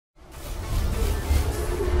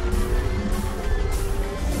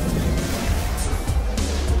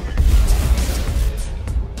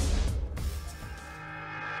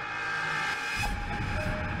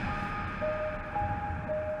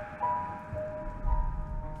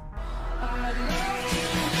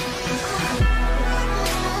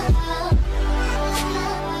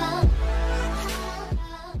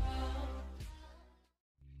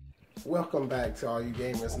welcome back to all you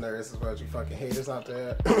gamers, nerds, as well as you fucking haters out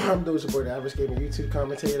there. I'm Dozierboy, the average gamer YouTube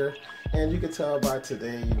commentator, and you can tell by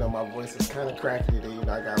today, you know, my voice is kind of cracky today. You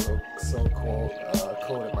know, I got a little cold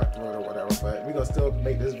in my throat or whatever, but we're gonna still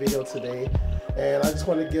make this video today. And I just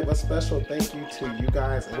want to give a special thank you to you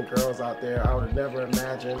guys and girls out there. I would have never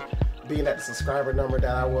imagined being at the subscriber number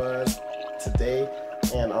that I was today.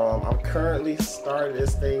 And I'm currently starting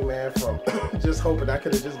this thing, man, from just hoping I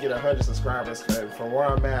could have just get 100 subscribers. And from where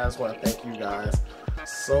I'm at, I just want to thank you guys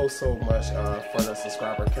so much for the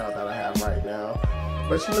subscriber count that I have right now.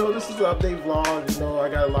 But you know, this is an update vlog. You know, I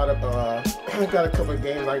got a lot of I got a couple of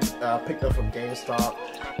games I picked up from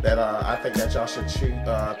GameStop that I think that y'all should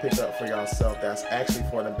pick up for yourself. That's actually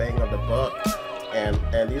for the bang of the buck.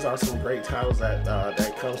 And these are some great titles that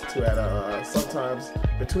comes to at sometimes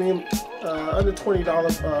between under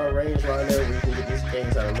 $20 range right there, where you can get these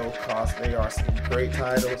games at a low cost. They are some great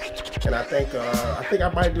titles, and I think I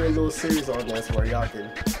might do a little series on this where y'all can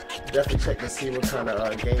definitely check to see what kind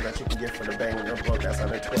of game that you can get for the bang of the buck that's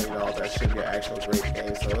under $20. That should be an actual great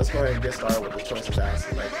game. So let's go ahead and get started with the choices that I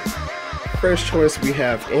selected. First choice, we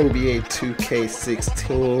have NBA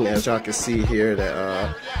 2K16. As y'all can see here,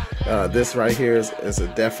 that this right here is a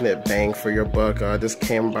definite bang for your buck. This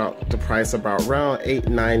came about the price about around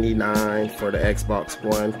 $8.99 for the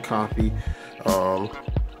XBoxOne copy.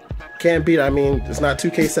 Can't beat. I mean, it's not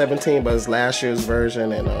 2K17, but it's last year's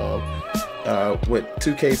version, and with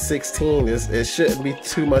 2K16, it shouldn't be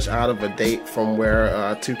too much out of a date from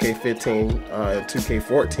where 2K15 and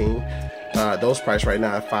 2K14. Those price right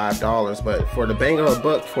now at $5, but for the bang of a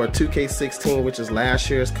buck for 2K16, which is last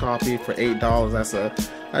year's copy, for $8, that's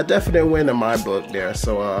a definite win in my book there.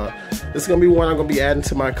 So this is gonna be one I'm gonna be adding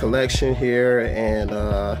to my collection here, and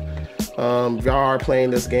if y'all are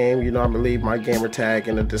playing this game, you know, I'm gonna leave my gamer tag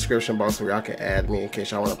in the description box where y'all can add me in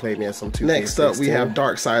case y'all want to play me in some 2K16. Next up, we have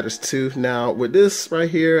Darksiders 2. Now with this right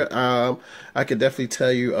here, I could definitely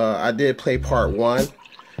tell you I did play part 1.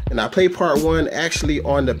 And I played part 1 actually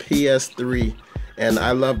on the PS3, and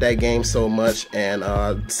I love that game so much. And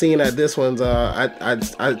seeing that this one's, I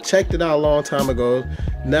checked it out a long time ago,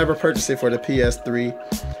 never purchased it for the PS3.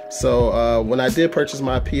 So when I did purchase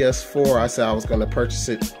my PS4, I said I was going to purchase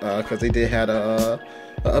it because they did had a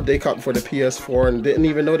update copy for the PS4, and didn't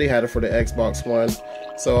even know they had it for the Xbox One.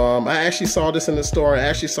 So I actually saw this in the store, and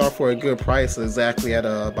actually saw it for a good price, exactly at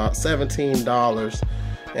about $17.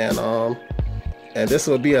 And this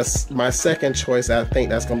will be my second choice. I think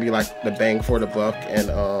that's gonna be like the bang for the buck,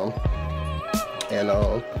 and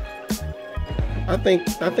I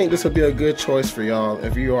think this would be a good choice for y'all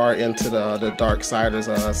if you are into the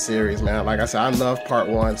Darksiders series, man. Like I said, I love part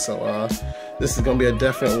 1, so this is gonna be a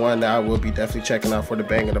definite one that I will be definitely checking out for the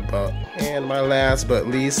bang of the buck. And my last but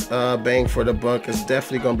least bang for the buck is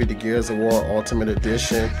definitely gonna be the Gears of War Ultimate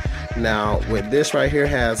Edition. Now with this right here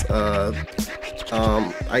has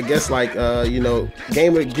I guess like you know,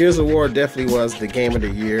 Gears of War definitely was the game of the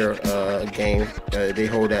year game. They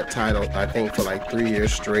hold that title I think for like 3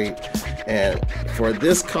 years straight. And for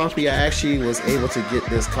this copy, I actually was able to get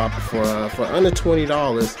this copy for under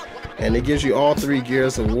 $20, and it gives you all 3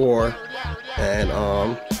 Gears of War and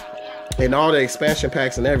all the expansion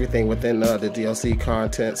packs and everything within the DLC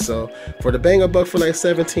content. So for the bang of buck for like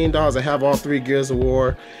 $17, I have all 3 Gears of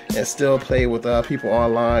War and still play with people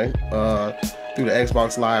online through the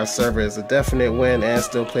Xbox Live server. Is a definite win, and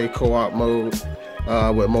still play co-op mode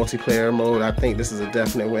with multiplayer mode. I think this is a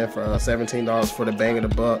definite win for $17 for the bang of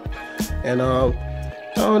the buck. And I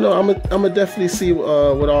don't know, I'm gonna definitely see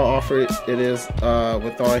what all offer it is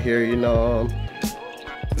with on here, you know,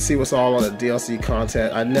 see what's all on the DLC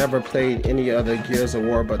content. I never played any other Gears of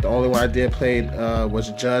War, but the only one I did play was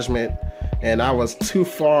Judgment, and I was too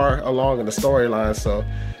far along in the storyline, so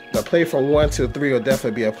the play from 1 to 3 will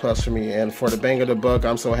definitely be a plus for me. And for the bang of the buck,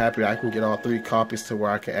 I'm so happy I can get all 3 copies to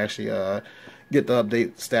where I can actually get the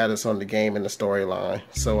update status on the game and the storyline.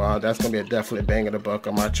 So that's gonna be a definite bang of the buck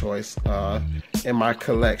on my choice in my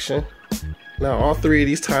collection. Now all 3 of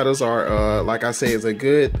these titles are like I say, is a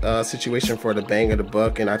good situation for the bang of the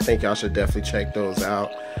buck, and I think y'all should definitely check those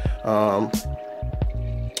out.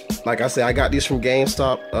 Like I said, I got these from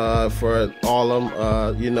GameStop for all of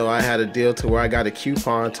them. You know, I had a deal to where I got a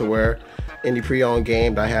coupon to where any pre-owned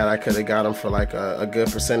game that I had, I could have got them for like a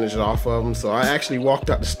good percentage off of them. So I actually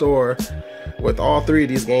walked out the store with all 3 of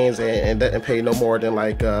these games and didn't pay no more than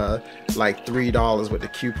like $3 with the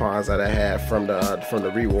coupons that I had from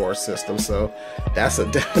the reward system. So that's a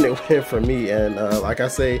definite win for me. And like I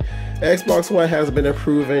say, Xbox One has been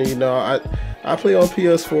improving. You know, I play on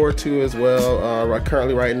PS4 too as well.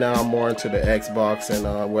 Currently right now I'm more into the Xbox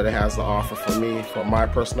and what it has to offer for me, for my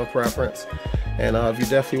personal preference. And if you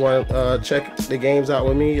definitely want to check the games out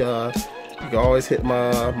with me, you can always hit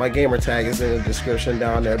my gamer tag is in the description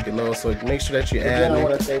down there below. So make sure that you add me. I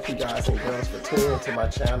want to thank you guys and girls for tuning into my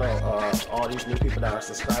channel. All these new people that are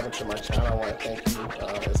subscribing to my channel, I want to thank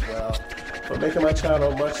you as well for making my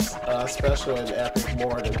channel much special and epic,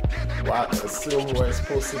 more than what I assume what it's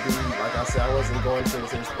supposed to be. Like I said, I wasn't going to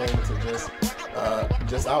this thing to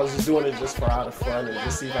I was just doing it just for out of fun and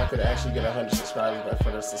just see if I could actually get 100 subscribers. But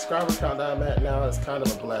for the subscriber count that I'm at now, it's kind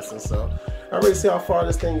of a blessing. So I really see how far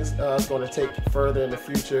this thing is going to take further in the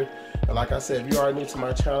future. And like I said, if you are new to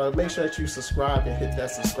my channel, make sure that you subscribe and hit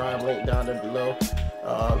that subscribe link down there below.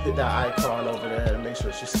 Hit that icon over there and make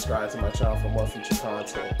sure that you subscribe to my channel for more future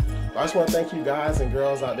content. I just want to thank you guys and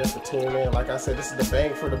girls out there for tuning in. Like I said, this is the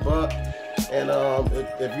bang for the buck. And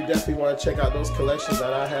if you definitely want to check out those collections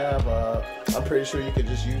that I have, I'm pretty sure you could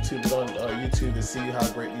just YouTube it on YouTube and see how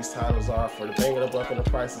great these titles are for the bang of the buck and the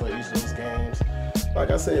prices of each of those games. Like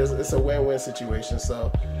I said, it's a win-win situation.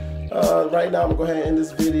 So right now I'm going to go ahead and end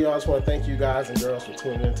this video. I just want to thank you guys and girls for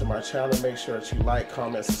tuning into my channel. Make sure that you like,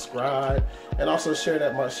 comment, subscribe, and also share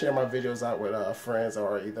my videos out with friends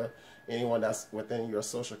or either anyone that's within your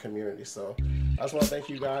social community. So I just want to thank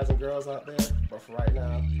you guys and girls out there. But for right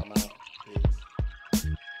now, I'm out.